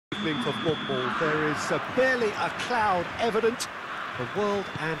evening for football. There is barely a cloud evident. The world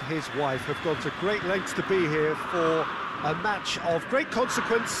and his wife have gone to great lengths to be here for a match of great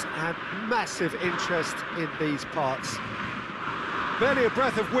consequence and massive interest in these parts. Barely a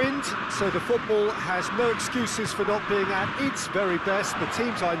breath of wind, so the football has no excuses for not being at its very best. The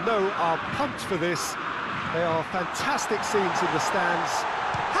teams I know are pumped for this. They are fantastic scenes in the stands.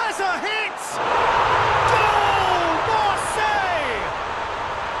 Has a hit! Goal! Marseille!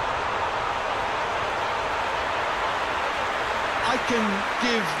 I can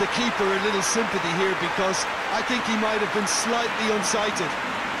give the keeper a little sympathy here because I think he might have been slightly unsighted.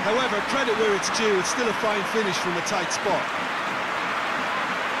 However, credit where it's due, it's still a fine finish from a tight spot.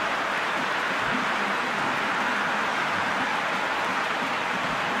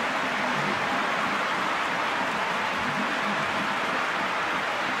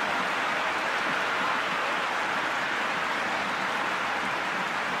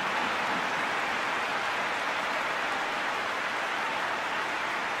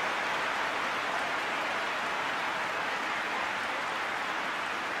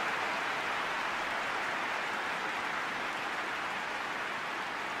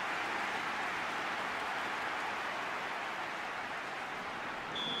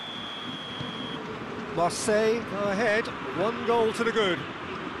 Marseille go ahead, 1 goal to the good.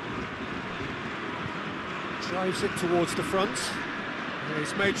 Drives it towards the front.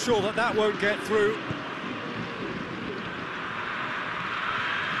 He's made sure that that won't get through.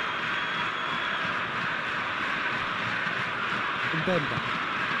 Mbemba.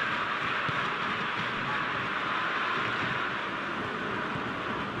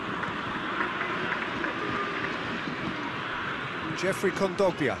 Jeffrey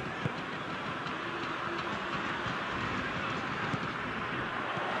Kondogbia.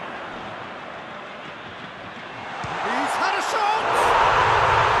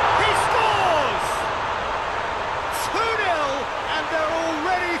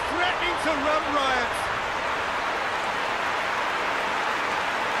 To run riot.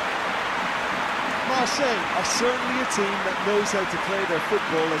 Marseille are certainly a team that knows how to play their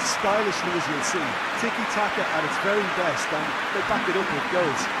football as stylishly as you'll see. Tiki-taka at its very best, and they back it up with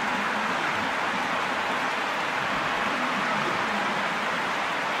goals.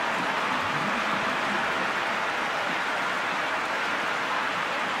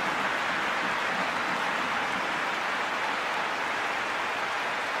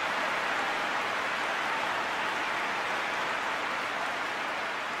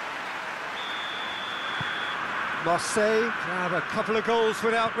 Marseille have a couple of goals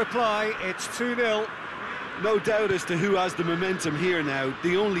without reply. It's 2-0. No doubt as to who has the momentum here now.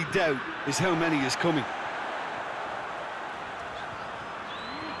 The only doubt is how many is coming.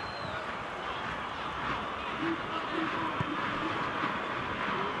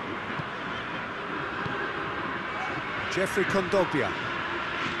 Jeffrey Kondogbia.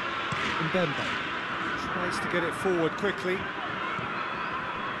 Mbemba tries to get it forward quickly.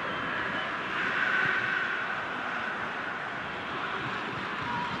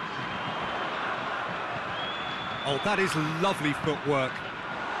 Oh, that is lovely footwork.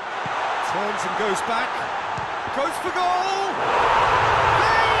 Turns and goes back. Goes for goal!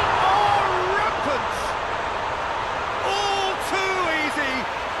 They are rampant! All too easy.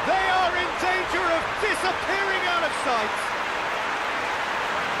 They are in danger of disappearing out of sight.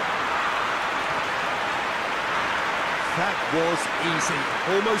 That was easy.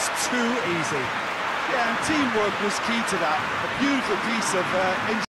 Almost too easy. Yeah, and teamwork was key to that. A beautiful piece of